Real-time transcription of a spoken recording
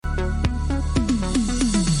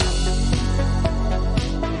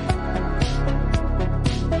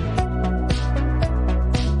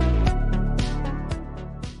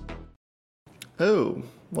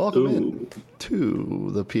welcome in to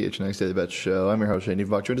the PHNX Daily Bet Show. I'm your host, Shane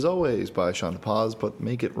Nevenbach, joined as always by Sean Paz, but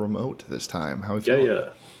make it remote this time. How are you feeling? Yeah.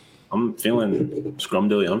 I'm feeling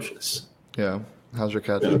scrumdiddlyumptious. Yeah. How's your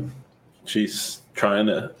cat? Yeah. She's trying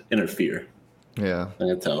to interfere. Yeah. I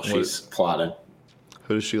can tell she's plotting.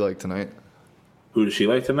 Who does she like tonight? Who does she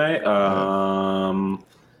like tonight?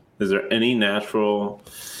 Is there any natural...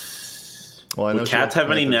 Well, I know cats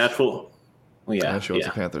have any natural... Well, yeah. I know she wants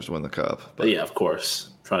the Panthers to win the Cup. But yeah, of course.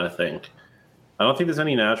 I'm trying to think. I don't think there's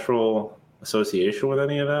any natural association with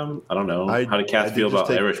any of them. I don't know. How do cats feel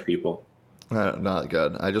about Irish people? Not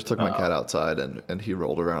good. I just took my cat outside and he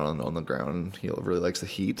rolled around on the ground. He really likes the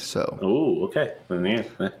heat, so. Oh, okay. Yeah.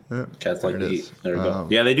 Cats like the heat. There we go.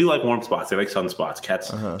 Um, Yeah, they do like warm spots. They like sun spots.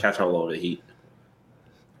 Cats are all over the heat.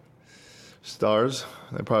 Stars?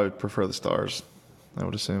 They probably prefer the stars, I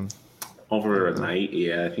would assume. Over at night,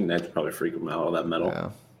 yeah. I think that's probably freak them out, all that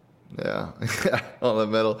metal. Yeah. All that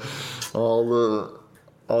metal.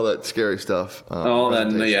 All that scary stuff. All right,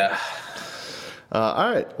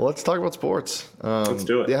 well, let's talk about sports. Let's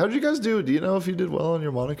do it. Yeah, how did you guys do? Do you know if you did well on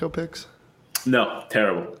your Monaco picks? No,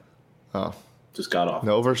 terrible. Oh. Just got off.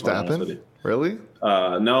 No Verstappen? Really?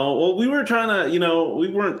 No. Well, we were trying to, we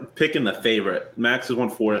weren't picking the favorite. Max has won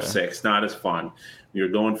 4 of 6. Not as fun. We were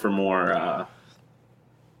going for more.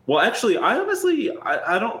 Well, actually, I honestly,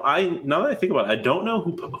 now that I think about it, I don't know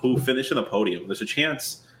who finished in the podium. There's a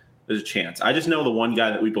chance. I just know the one guy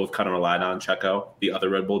that we both kind of relied on, Checo, the other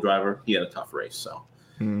Red Bull driver. He had a tough race, so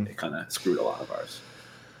it kind of screwed a lot of ours.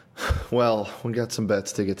 Well, we got some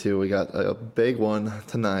bets to get to. We got a big one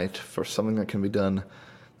tonight for something that can be done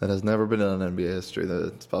that has never been done in NBA history.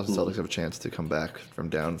 The Boston Celtics have a chance to come back from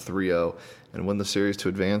down 3-0 and win the series to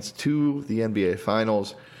advance to the NBA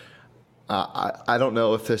Finals. I don't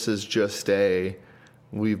know if this is just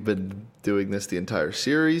we've been doing this the entire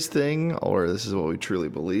series thing, or this is what we truly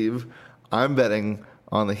believe. I'm betting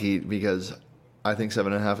on the Heat because I think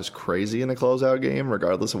 7.5 is crazy in a closeout game,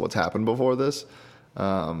 regardless of what's happened before this.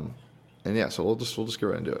 And yeah, so we'll just get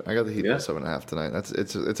right into it. I got the Heat plus 7.5 tonight.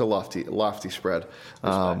 It's a lofty spread.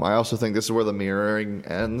 I also think this is where the mirroring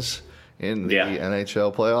ends in the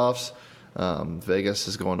NHL playoffs. Vegas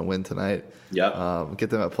is going to win tonight. Yep. Get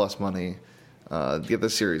them at plus money. Get the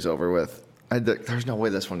series over with. There's no way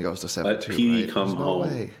this one goes to 7-2. Let Petey come There's home. No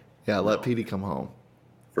way. Yeah, let Petey come home.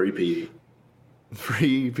 Free Petey.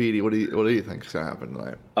 Free Petey. What do you think is gonna happen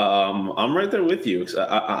tonight? I'm right there with you.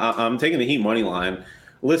 I'm taking the Heat money line.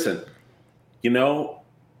 Listen,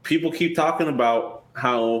 people keep talking about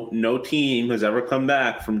how no team has ever come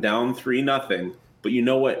back from down 3-0. But you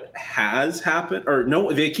know what has happened? Or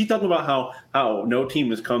no, they keep talking about how no team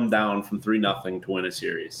has come down from 3-0 to win a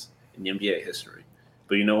series in the NBA history.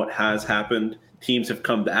 But you know what has happened? Teams have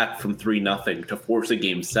come back from 3-0 to force a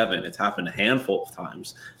Game 7. It's happened a handful of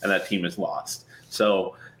times, and that team has lost.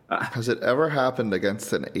 So, has it ever happened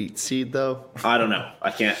against an 8 seed though? I don't know.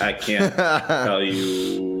 I can't tell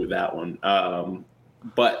you that one.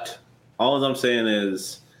 But all I'm saying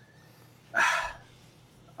is,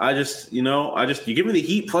 you give me the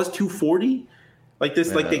Heat plus 240 like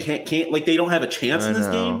this, like they can't, like they don't have a chance in this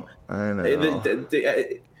game. I know.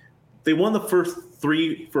 They won the first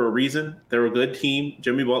 3 for a reason. They're a good team.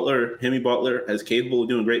 Jimmy Butler is capable of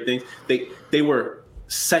doing great things. They were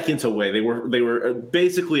seconds away. They were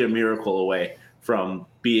basically a miracle away from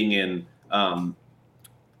being in from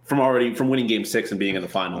winning Game 6 and being in the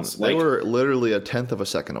finals. They were literally a 1/10 of a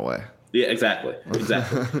second away. Yeah, exactly.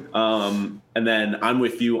 And then I'm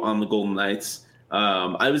with you on the Golden Knights.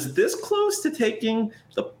 I was this close to taking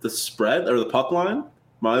the spread or the puck line,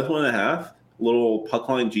 -1.5. Little puck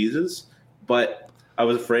line Jesus, but I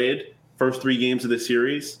was afraid. First 3 games of the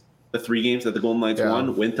series, the 3 games that the Golden Knights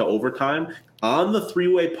won, went to overtime. On the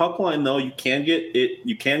 3-way puck line, though, you can get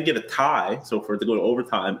a tie. So for it to go to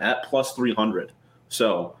overtime at plus 300.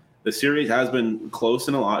 So the series has been close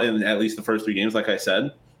in at least the first 3 games. Like I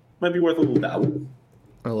said, might be worth a little dabble.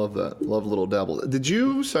 I love that. Love a little dabble. Did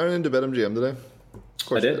you sign into BetMGM today? Of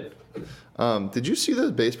course I did. Did you see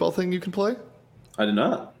the baseball thing you can play? I did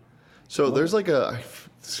not. So there's like I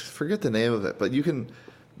forget the name of it, but you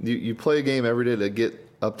play a game every day to get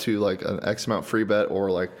up to like an X amount free bet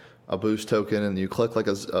or like a boost token, and you click like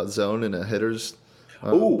a zone in a hitter's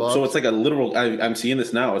box. So it's like a literal. I'm seeing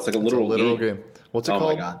this now. It's like a literal game. What's it called? Oh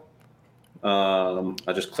my god!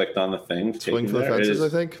 I just clicked on the thing. Swing for the fences, I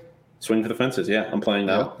think. Swing for the fences. Yeah, I'm playing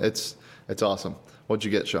now. Yeah, it's awesome. What'd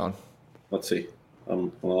you get, Sean? Let's see.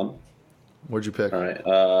 Hold on. Where'd you pick? All right.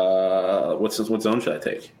 What zone should I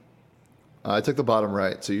take? I took the bottom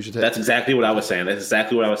right, so you should take. That's exactly what I was saying. That's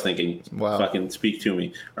exactly what I was thinking. Wow. Fucking speak to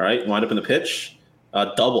me. All right. Wind up in the pitch.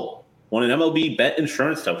 Double. won an MLB bet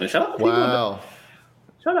insurance token. Shout out to people. Wow.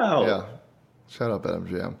 Shout out. Yeah. Shout out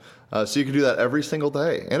BetMGM. So you can do that every single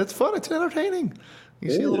day, and it's fun. It's entertaining.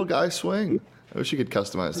 You see a little guy swing. I wish you could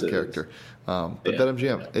customize the character. But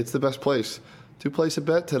BetMGM, it's the best place to place a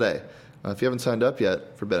bet today. If you haven't signed up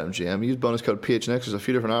yet for BetMGM, use bonus code PHNX. There's a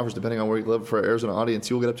few different offers depending on where you live. For our Arizona audience,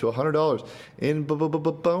 you will get up to $100 in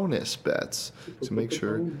bonus bets. So make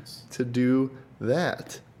sure to do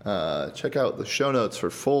that. Check out the show notes for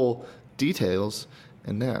full details.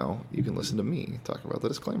 And now you can listen to me talk about the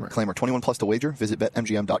disclaimer. Disclaimer, 21 plus to wager. Visit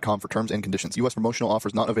BetMGM.com for terms and conditions. U.S. promotional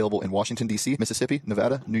offers not available in Washington, D.C., Mississippi,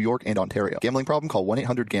 Nevada, New York, and Ontario. Gambling problem? Call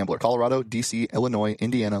 1-800-GAMBLER. Colorado, D.C., Illinois,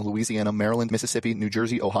 Indiana, Louisiana, Maryland, Mississippi, New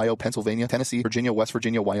Jersey, Ohio, Pennsylvania, Tennessee, Virginia, West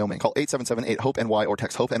Virginia, Wyoming. Call 877-8-HOPE-NY or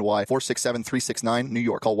text HOPE-NY 467-369, New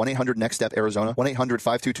York. Call 1-800-NEXT-STEP, Arizona.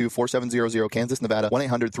 1-800-522-4700, Kansas, Nevada.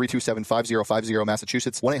 1-800-327-5050,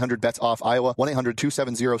 Massachusetts. 1-800-BETS-OFF, Iowa.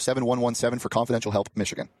 1-800-270-7117 for confidential help,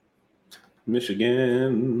 Michigan.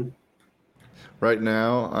 Right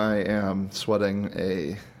now, I am sweating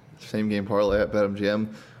a same-game parlay at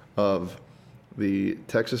BetMGM of the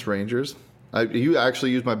Texas Rangers. You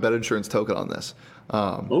actually used my bet insurance token on this.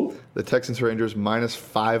 The Texas Rangers minus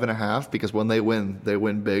 5.5 because when they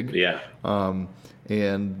win big. Yeah.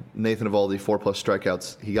 And Nathan Eovaldi, 4+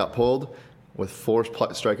 strikeouts. He got pulled with 4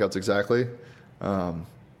 strikeouts exactly.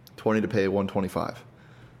 20 to pay 125.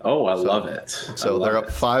 Oh, I love it. So they're up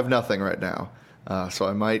 5-0 right now. So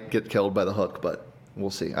I might get killed by the hook, but we'll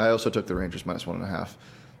see. I also took the Rangers minus 1.5,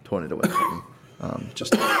 20 to win.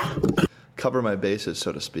 Just to cover my bases,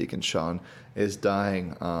 so to speak. And Sean is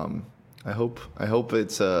dying. I hope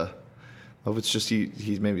it's just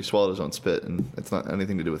he's maybe swallowed his own spit, and it's not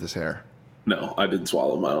anything to do with his hair. No, I didn't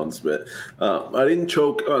swallow my own spit. I didn't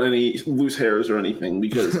choke on any loose hairs or anything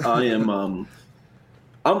because I am.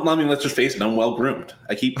 Let's just face it. I'm well groomed.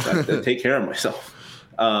 I take care of myself,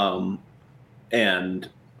 and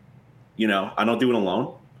I don't do it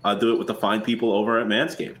alone. I do it with the fine people over at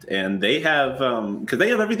Manscaped, and they have because they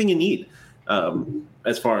have everything you need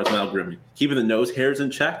as far as male grooming, keeping the nose hairs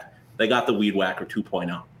in check. They got the Weed Whacker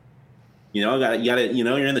 2.0. You got to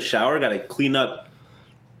you're in the shower, got to clean up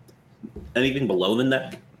anything below the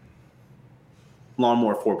neck.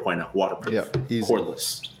 Lawnmower 4.0, waterproof,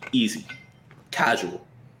 cordless, easy, casual.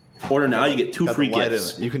 Order now, you get 2 free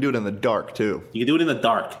gifts. You can do it in the dark, too. You can do it in the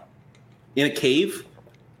dark. In a cave,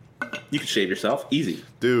 you can shave yourself. Easy.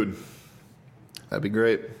 Dude, that'd be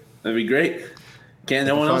great. That'd be great.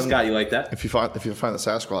 No one else got you like that. If you find the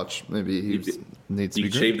Sasquatch, maybe he needs to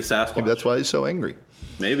be shave the Sasquatch. Maybe that's why he's so angry.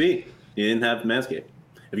 Maybe. You didn't have Manscaped.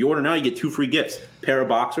 If you order now, you get 2 free gifts. Pair of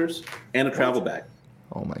boxers and a travel bag.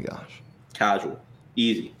 Oh, my gosh. Casual.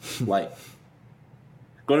 Easy. Light.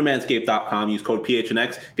 Go to manscaped.com, use code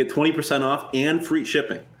PHNX, get 20% off and free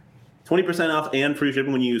shipping. 20% off and free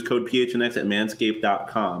shipping when you use code PHNX at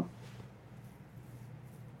manscaped.com.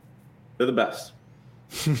 They're the best.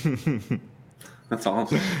 That's all I'm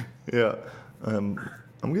saying. Yeah. I'm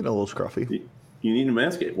getting a little scruffy. You need a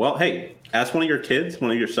Manscaped. Well, hey, ask one of your kids,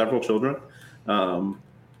 one of your several children, to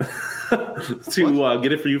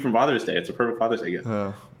get it for you from Father's Day. It's a perfect Father's Day gift.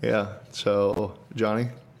 Yeah. So, Johnny?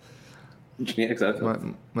 Yeah,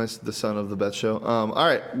 exactly. The son of the Bet Show. All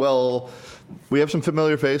right. Well, we have some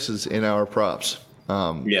familiar faces in our props.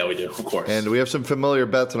 Yeah, we do, of course. And we have some familiar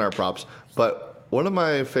bets in our props. But one of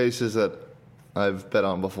my faces that I've bet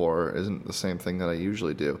on before isn't the same thing that I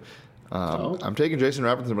usually do. I'm taking Jason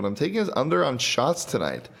Robinson, but I'm taking his under on shots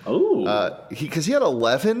tonight. Oh. Because he had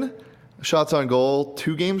 11 shots on goal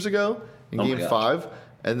 2 games ago in Game 5.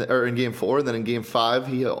 Or in Game 4, and then in Game 5,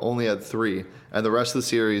 he only had 3. And the rest of the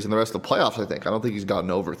series and the rest of the playoffs, I don't think he's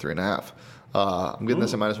gotten over 3.5. I'm getting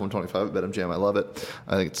this at minus 125 at BetMGM. I love it.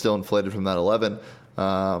 I think it's still inflated from that 11.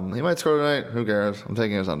 He might score tonight. Who cares? I'm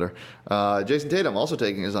taking his under. Jason Tatum also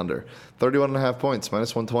taking his under. 31.5 points,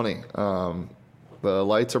 minus 120. The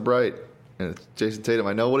lights are bright. And it's Jason Tatum.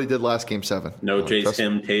 I know what he did last Game 7. No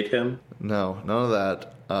Jason Tatum? No, none of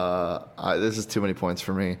that. This is too many points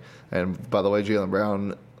for me. And by the way Jaylen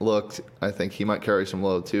Brown looked, I think he might carry some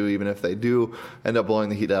load too. Even if they do end up blowing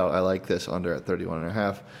the Heat out, I like this under at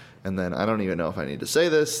 31.5. And then I don't even know if I need to say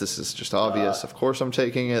this. This is just obvious. Of course I'm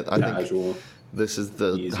taking it. I think this is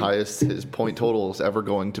the highest his point total is ever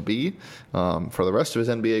going to be for the rest of his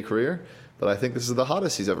NBA career. But I think this is the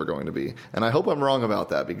hottest he's ever going to be. And I hope I'm wrong about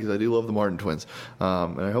that because I do love the Martin twins.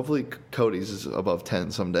 And hopefully Cody's is above 10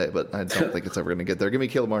 someday, but I don't think it's ever going to get there. Give me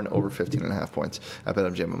Caleb Martin over 15.5 points. I bet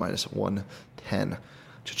MGM at minus 110.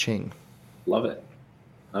 Cha-ching. Love it.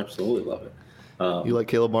 Absolutely love it. You like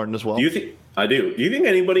Caleb Martin as well? Do you think I do? Do you think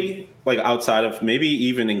anybody like outside of maybe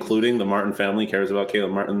even including the Martin family cares about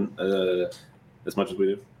Caleb Martin as much as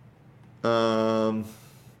we do?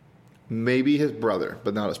 Maybe his brother,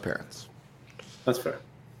 but not his parents. That's fair.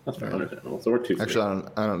 That's fair. Understandable. So we're 2-3. Actually,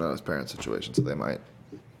 I don't know his parents' situation, so they might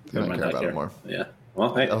care about it more. Yeah.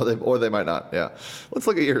 Well, hey. Or they might not. Yeah. Let's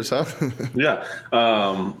look at yours, huh? Yeah.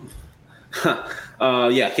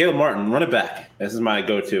 Yeah. Caleb Martin, run it back. This is my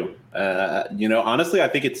go-to. Honestly, I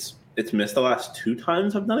think it's missed the last 2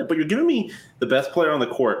 times I've done it. But you're giving me the best player on the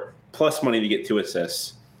court plus money to get 2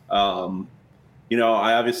 assists. I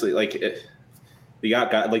obviously you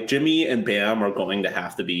got guys like Jimmy and Bam are going to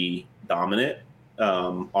have to be dominant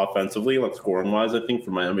offensively, like scoring wise. I think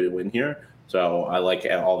for Miami to win here. So I like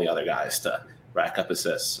all the other guys to rack up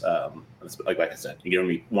assists. Like I said, you're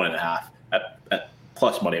giving me 1.5 at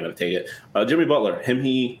plus money. I'm going to take it. Jimmy Butler,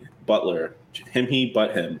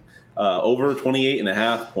 but him. Over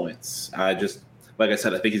 28.5 points. Like I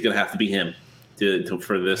said, I think he's going to have to be him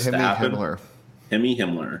for this to happen.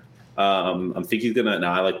 Himmler. I'm thinking he's gonna. No,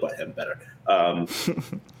 I like but him better.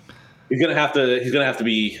 He's gonna have to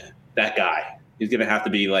be that guy. He's gonna have to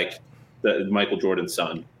be like the Michael Jordan's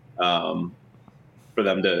son for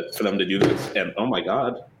them to do this. And oh my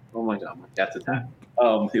god, my cat's attack.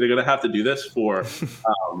 They're gonna have to do this for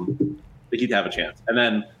the Heat to have a chance. And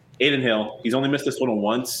then Aiden Hill, he's only missed this one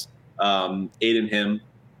once. Aiden him.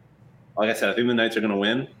 Like I said, I think the Knights are gonna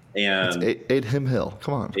win. And Aid him Hill.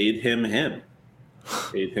 Come on. Aid him.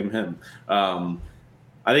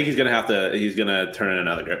 I think he's gonna turn in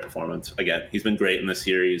another great performance. Again, he's been great in this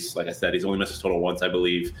series. Like I said, he's only missed his total once, I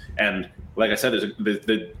believe. And like I said,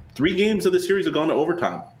 the 3 games of the series have gone to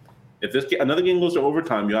overtime. If another game goes to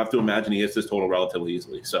overtime, you have to imagine he hits this total relatively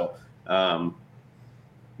easily. So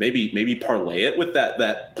maybe parlay it with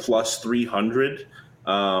that plus 300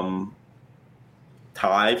 tie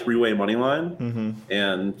 3-way money line,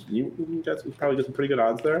 and you probably get some pretty good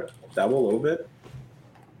odds there. Dabble a little bit.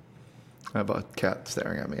 I have a cat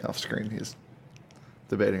staring at me off screen. He's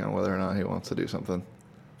debating on whether or not he wants to do something.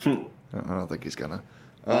 I don't think he's gonna.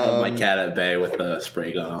 My cat at bay with the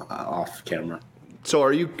spray gun off camera. So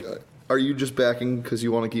are you just backing because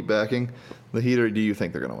you want to keep backing the Heat, or do you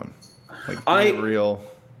think they're gonna win?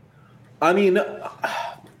 I mean,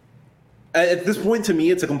 at this point, to me,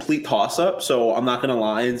 it's a complete toss-up. So I'm not gonna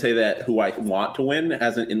lie and say that who I want to win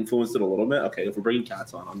hasn't influenced it a little bit. Okay, if we're bringing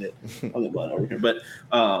cats on, I'll get blood over here. But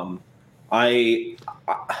I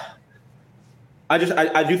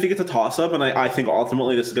do think it's a toss-up, and I think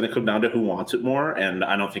ultimately this is going to come down to who wants it more, and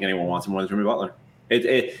I don't think anyone wants it more than Jimmy Butler.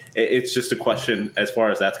 It's just a question as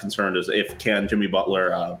far as that's concerned, is if can Jimmy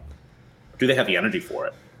Butler, do they have the energy for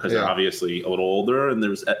it? Because they're obviously a little older, and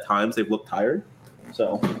at times they've looked tired.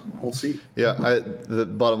 So we'll see. Yeah, the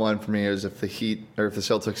bottom line for me is if the Heat or if the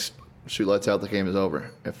Celtics shoot lights out, the game is over.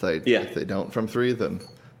 If they don't from 3, then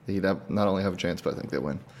the Heat not only have a chance, but I think they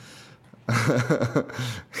win.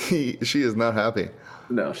 She is not happy.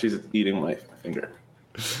 No, she's eating my finger.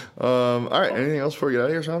 All right. Anything else before we get out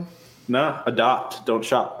of here, Sean? Nah. Adopt. Don't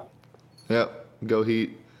shop. Yep. Go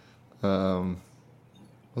Heat. Was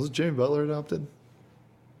it Jimmy Butler adopted?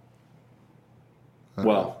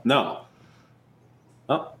 Well, no.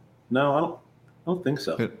 Oh, no, I don't think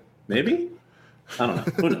so. Maybe? I don't know.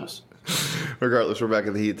 Who knows? Regardless, we're back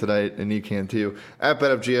at the Heat tonight, and you can too. At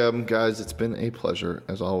BetUpGM, guys, it's been a pleasure,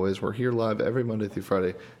 as always. We're here live every Monday through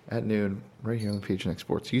Friday at noon, right here on the PHNX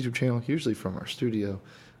Sports YouTube channel, usually from our studio.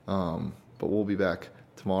 But we'll be back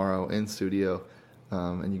tomorrow in studio,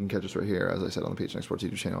 and you can catch us right here, as I said, on the PHNX Sports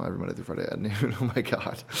YouTube channel every Monday through Friday at noon. Oh, my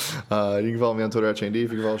God. You can follow me on Twitter at Shane D.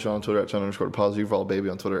 If you can follow Sean on Twitter at Sean_deposit. You can follow Baby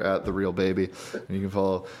on Twitter at TheRealBaby. And you can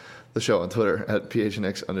follow the show on Twitter at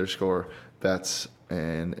PHNX_bets.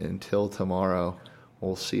 And until tomorrow,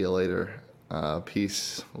 we'll see you later.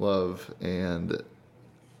 Peace, love, and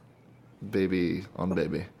baby on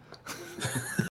baby.